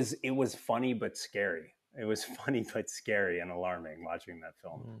 it was funny but scary. It was funny but scary and alarming watching that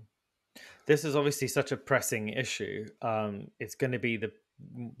film. Mm. This is obviously such a pressing issue. It's going to be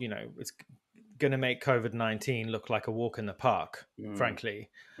it's going to make COVID-19 look like a walk in the park. Mm, Frankly,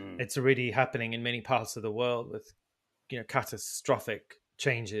 mm, it's already happening in many parts of the world with catastrophic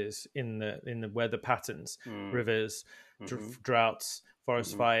changes in the weather patterns, mm, rivers, mhm, droughts,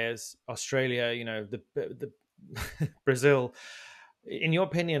 forest mhm. fires, Australia, the Brazil. In your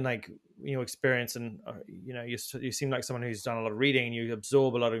opinion, like your experience, and you seem like someone who's done a lot of reading and you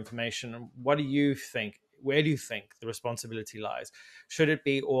absorb a lot of information. What do you think? Where do you think the responsibility lies? Should it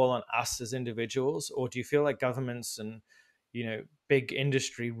be all on us as individuals, or do you feel like governments and big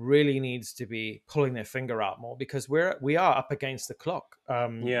industry really needs to be pulling their finger out more, because we are up against the clock.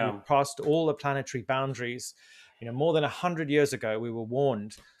 Yeah. We've passed all the planetary boundaries. More than 100 years ago, we were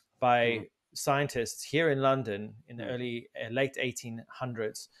warned Mm, by scientists here in London in the mm, late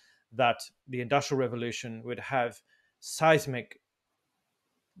 1800s that the Industrial Revolution would have seismic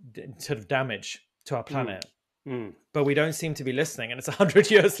sort of damage to our mm, planet, mm, but we don't seem to be listening, and it's 100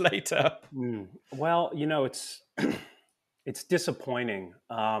 years later. mm. Well, it's it's disappointing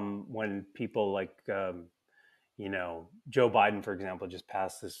when people like Joe Biden, for example, just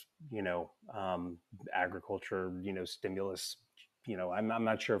passed this agriculture stimulus. I'm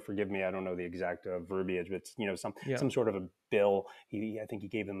not sure. Forgive me, I don't know the exact verbiage, but it's, Yeah, some sort of a bill. I think he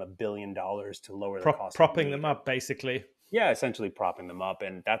gave them $1 billion to lower the cost of propping them meat. up basically. Yeah, essentially propping them up,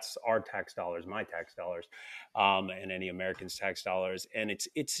 and that's our tax dollars, my tax dollars, and any Americans' tax dollars, and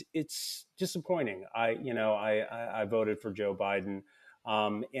it's disappointing. I voted for Joe Biden,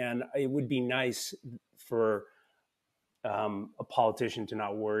 and it would be nice for a politician to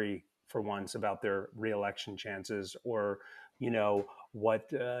not worry for once about their reelection chances, or what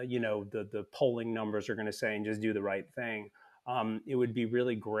the polling numbers are going to say, and just do the right thing. It would be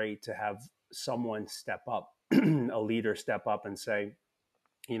really great to have someone step up, a leader step up and say,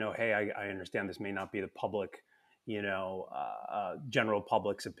 hey, I understand this may not be the public, general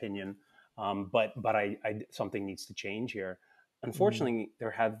public's opinion, but something needs to change here. Mm, Unfortunately,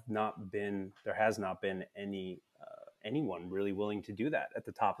 there has not been anyone really willing to do that at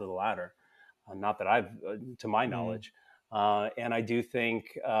the top of the ladder, not that I've, to my mm, knowledge. And I do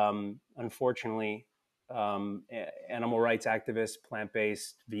think, unfortunately, animal rights activists,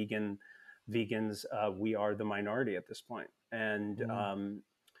 plant-based, vegans, we are the minority at this point, and mm,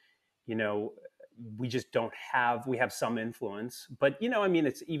 you know, we just don't have. We have some influence, but I mean,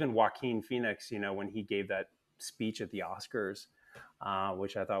 it's even Joaquin Phoenix. When he gave that speech at the Oscars,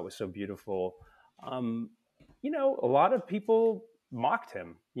 which I thought was so beautiful. Um, a lot of people mocked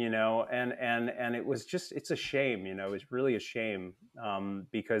him, and it's a shame. It's really a shame,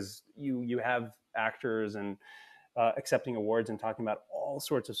 because you have actors and accepting awards and talking about all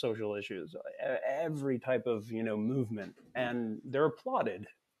sorts of social issues, every type of movement, and they're applauded.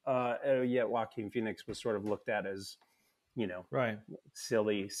 Yet Joaquin Phoenix was sort of looked at as you know right.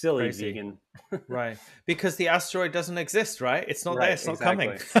 silly Crazy. vegan. Right. Because the asteroid doesn't exist, right? It's not there, Right, it's not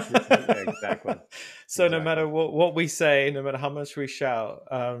coming. exactly. Exactly, So no exactly. matter what we say, no matter how much we shout,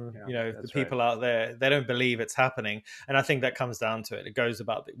 Yeah, the that's right. people out there, they don't believe it's happening. And I think that comes down to it. It goes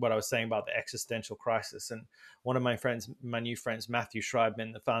about what I was saying about the existential crisis. And one of my new friends, Matthew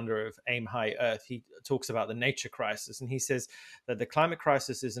Schreibman, the founder of Aim High Earth, he talks about the nature crisis. And he says that the climate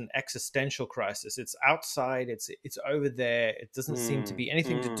crisis is an existential crisis. It's outside, it's over there. It doesn't seem to Mm, be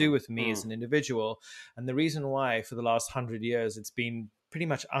anything to do mm, with me as mm, an individual. And the reason why for the last 100 years it's been pretty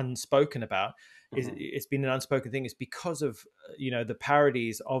much unspoken about, mm, it's been an unspoken thing, is because of the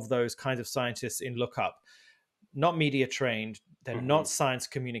parodies of those kinds of scientists in Look Up. Not media trained, they're not mm, science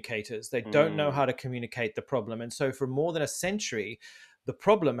communicators, they don't know mm. how to communicate the problem, and so for more than a century the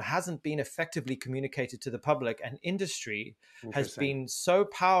problem hasn't been effectively communicated to the public, and industry has Interesting. been so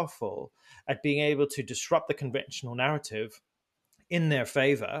powerful at being able to disrupt the conventional narrative in their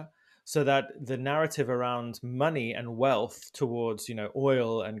favor, so that the narrative around money and wealth towards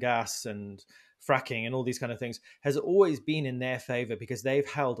oil and gas and fracking and all these kind of things has always been in their favor, because they've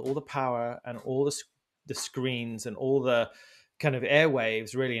held all the power and all the screens and all the kind of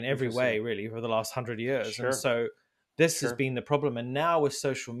airwaves really in every Interesting. way really for the last 100 years. And Sure. so This has Sure. been the problem. And now with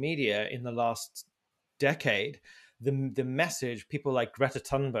social media in the last decade, the message, people like Greta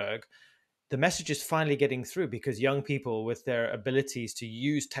Thunberg, the message is finally getting through because young people, with their abilities to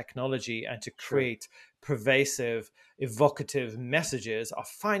use technology and to Sure. create pervasive, evocative messages, are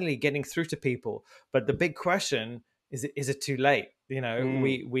finally getting through to people. But the big question is it too late? You know,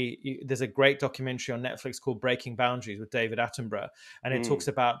 Mm, there's a great documentary on Netflix called Breaking Boundaries with David Attenborough, and it mm, talks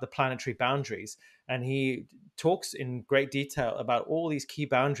about the planetary boundaries. And he talks in great detail about all these key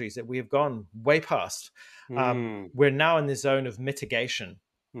boundaries that we have gone way past. mm, We're now in the zone of mitigation,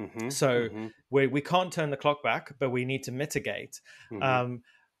 mm-hmm, so mm-hmm, we can't turn the clock back, but we need to mitigate. mm-hmm. Um,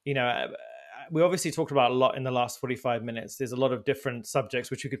 you know, we obviously talked about a lot in the last 45 minutes. There's a lot of different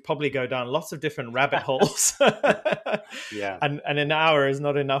subjects which we could probably go down lots of different rabbit holes. Yeah. And an hour is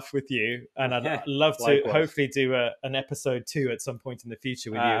not enough with you. And I'd love to Likewise. hopefully do an episode 2 at some point in the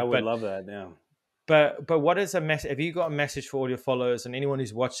future with I you. would love that. Yeah. But what is a message? Have you got a message for all your followers and anyone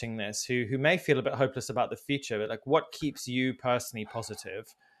who's watching this who may feel a bit hopeless about the future? But like, what keeps you personally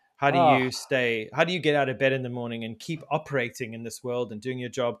positive? How do Oh, you stay? How do you get out of bed in the morning and keep operating in this world and doing your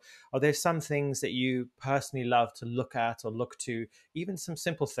job? Are there some things that you personally love to look at or look to? Even some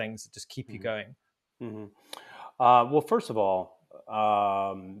simple things that just keep you mhm, going. mhm. Well, first of all,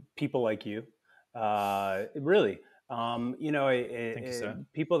 people like you, really, Thank you, sir.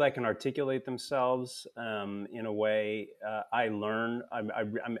 people that can articulate themselves in a way. I learn.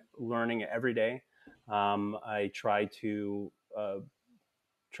 I'm learning every day. I uh,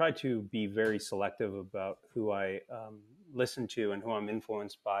 try to be very selective about who I listen to and who I'm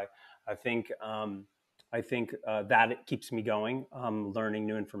influenced by. I think that it keeps me going, learning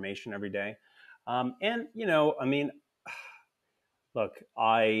new information every day. And I mean, look,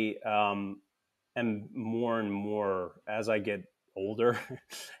 I am more and more as I get older,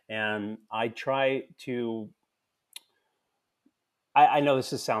 and I try to. I know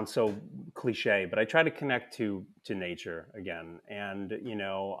sounds so cliche, but I try to connect to nature again, and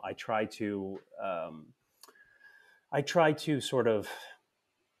I try to sort of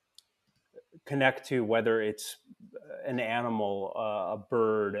connect to whether it's an animal, a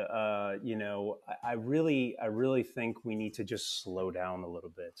bird. I really think we need to just slow down a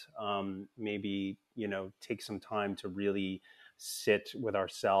little bit. Maybe take some time to really sit with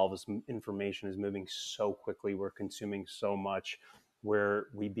ourselves. Information is moving so quickly. We're consuming so much, where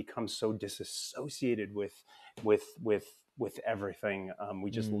we become so disassociated with everything. We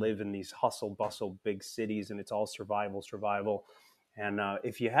just Mm, live in these hustle bustle big cities, and it's all survival, survival. And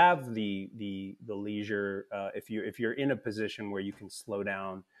if you have the leisure, if you're in a position where you can slow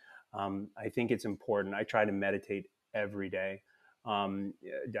down, I think it's important. I try to meditate every day.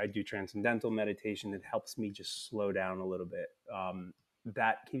 I do transcendental meditation. It helps me just slow down a little bit.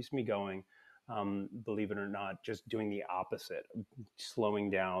 That keeps me going. Believe it or not, just doing the opposite, slowing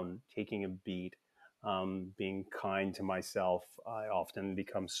down, taking a beat, being kind to myself. I often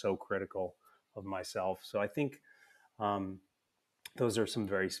become so critical of myself. So I think um, those are some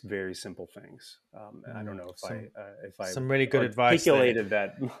very very simple things. I don't know if I some really good advice there. articulated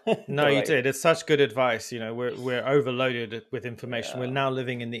that No, the you right. did. It's such good advice. You know, we're overloaded with information. We're Yeah, now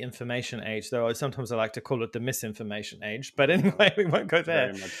living in the information age, though sometimes I like to call it the misinformation age. But yeah, anyway, we won't go there.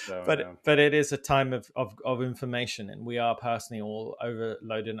 very much so. Yeah, But it is a time of information, and we are personally all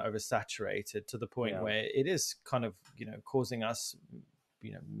overloaded and oversaturated to the point yeah, where it is kind of causing us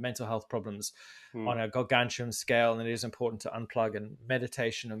mental health problems mm, on a gargantuan scale. And it is important to unplug. And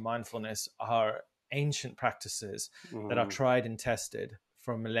meditation and mindfulness are ancient practices that are mm, tried and tested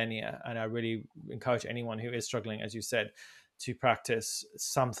from millennia. And I really encourage anyone who is struggling, as you said, to practice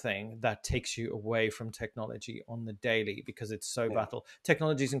something that takes you away from technology on the daily, because it's so yeah, vital.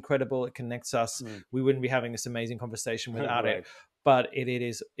 Technology is incredible. It connects us. mm. We wouldn't be having this amazing conversation without it. Right. But it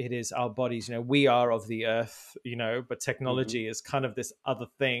is our bodies. We are of the earth, but Hmm. technology is kind of this other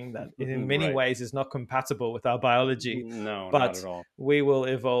thing that in many Right. ways is not compatible with our biology. No, not But at all. we will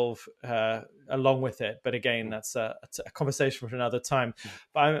evolve along with it. But again, Mm. that's a conversation for another time.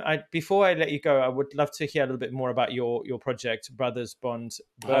 But before I let you go, I would love to hear a little bit more about your project, Brothers Bond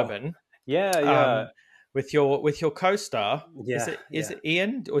Oh, Bourbon, yeah, yeah, um, with your co-star. Is yeah, is yeah. it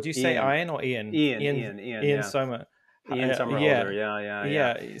Ian, or do you say Ian, Ian or Ian? Ian, Ian Ian, Ian. Ian Yeah, Soma. Ian Yeah, Somerhalder. Yeah, yeah,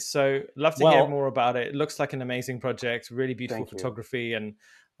 yeah. yeah. So love to hear Well, more about it. It looks like an amazing project. Really beautiful thank you. photography, and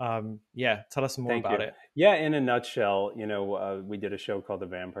yeah, tell us more Thank about you. it. Yeah, in a nutshell, we did a show called The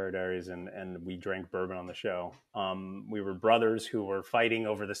Vampire Diaries, and we drank bourbon on the show. We were brothers who were fighting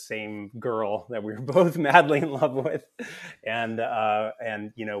over the same girl that we were both madly in love with, and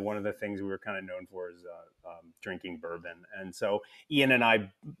one of the things we were kind of known for is drinking bourbon. And so Ian and I,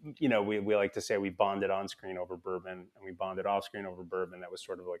 we like to say we bonded on screen over bourbon and we bonded off screen over bourbon. That was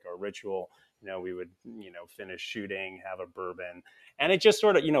sort of like our ritual. We would, finish shooting, have a bourbon. And it just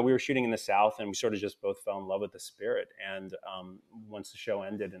sort of, we were shooting in the South and we sort of just both fell in love with the spirit. And once the show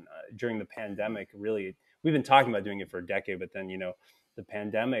ended and during the pandemic, really, we've been talking about doing it for a decade, but then, the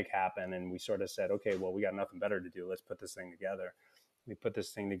pandemic happened and we sort of said, okay, well, we got nothing better to do. Let's put this thing together. We put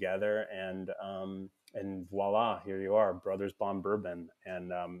this thing together and voila, here you are, Brothers Bond Bourbon.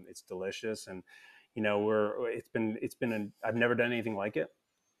 And it's delicious. And, I've never done anything like it.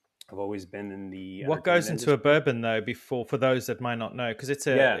 I've always been in the what goes into a bourbon though before for those that might not know, because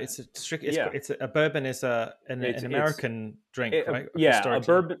a bourbon is an American drink, right? A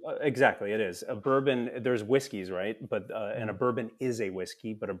bourbon, exactly, it is a bourbon. There's whiskeys, right? But and a bourbon is a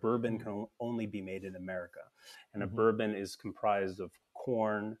whiskey, but a bourbon can only be made in America, and a bourbon is comprised of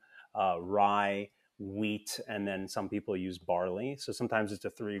corn, rye, wheat, and then some people use barley. So sometimes it's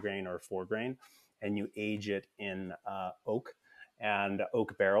a 3-grain or a 4-grain, and you age it in oak and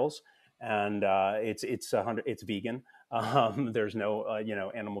oak barrels, and it's vegan. There's no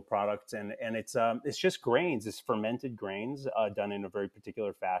animal products, and it's just grains. It's fermented grains done in a very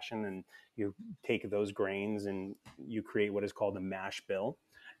particular fashion, and you take those grains and you create what is called a mash bill.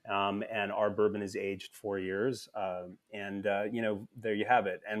 And our bourbon is aged 4 years, and there you have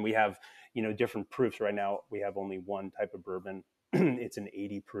it. And we have different proofs. Right now we have only one type of bourbon. It's an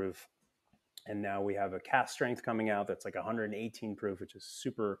 80 proof. And now we have a cask strength coming out that's like 118 proof, which is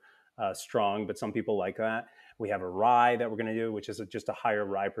super strong, but some people like that. We have a rye that we're going to do, which is just a higher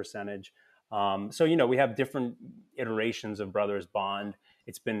rye percentage. So we have different iterations of Brothers Bond.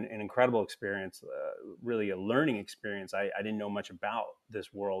 It's been an incredible experience, really a learning experience. I didn't know much about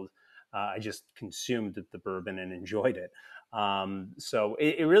this world. I just consumed the bourbon and enjoyed it. So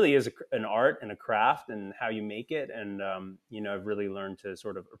it really is an art and a craft and how you make it. And, I've really learned to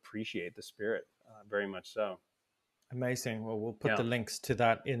sort of appreciate the spirit, very much so. Amazing. Well, we'll put the links to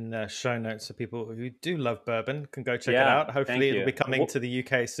that in the show notes so people who do love bourbon can go check it out. Hopefully it'll be coming to the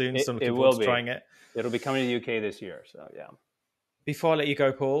UK soon. So I'm looking forward to trying it. It'll be coming to the UK this year. So yeah. Before I let you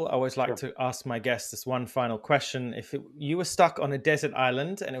go, Paul, I always like to ask my guests this one final question. If you were stuck on a desert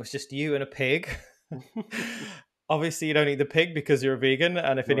island and it was just you and a pig, obviously you don't eat the pig because you're a vegan.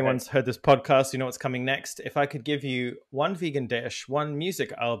 And if anyone's heard this podcast, you know what's coming next. If I could give you one vegan dish, one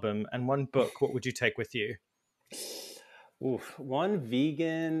music album, and one book, what would you take with you? Oof, one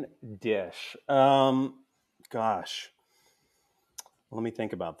vegan dish. Gosh, let me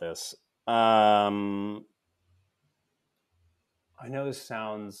think about this. I know this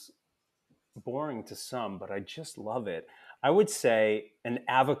sounds boring to some, but I just love it. I would say an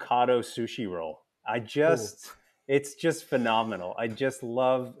avocado sushi roll. It's just phenomenal. I just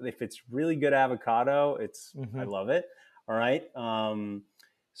love, if it's really good avocado, I love it. All right.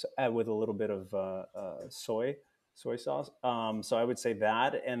 So add with a little bit of soy sauce. So I would say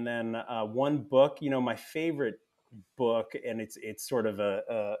that. And then one book, my favorite book, and it's sort of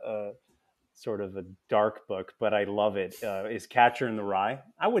a dark book, but I love it, is Catcher in the Rye.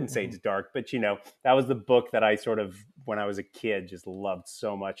 I wouldn't say it's dark, but that was the book that I sort of, when I was a kid, just loved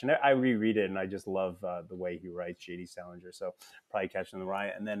so much. And I reread it and I just love the way he writes, J.D. Salinger. So probably Catcher in the Rye.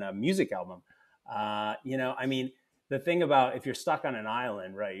 And then a music album. The thing about, if you're stuck on an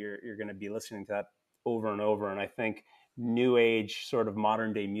island, right, you're going to be listening to that over and over. And I think new age sort of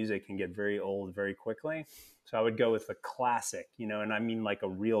modern day music can get very old very quickly. So I would go with a classic, and I mean like a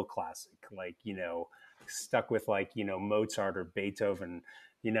real classic, like, stuck with like, Mozart or Beethoven,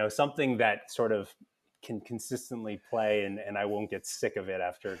 something that sort of can consistently play and I won't get sick of it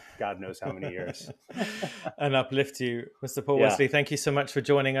after God knows how many years. And uplift you. Mr. Paul Wesley, thank you so much for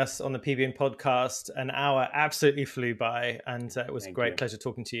joining us on the PBN podcast. An hour absolutely flew by, and it was a great pleasure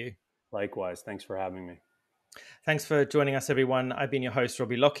talking to you. Likewise. Thanks for having me. Thanks for joining us, everyone. I've been your host,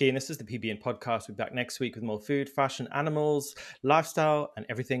 Robbie Lockie, and this is the PBN Podcast. We'll be back next week with more food, fashion, animals, lifestyle, and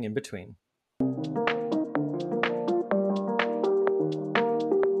everything in between.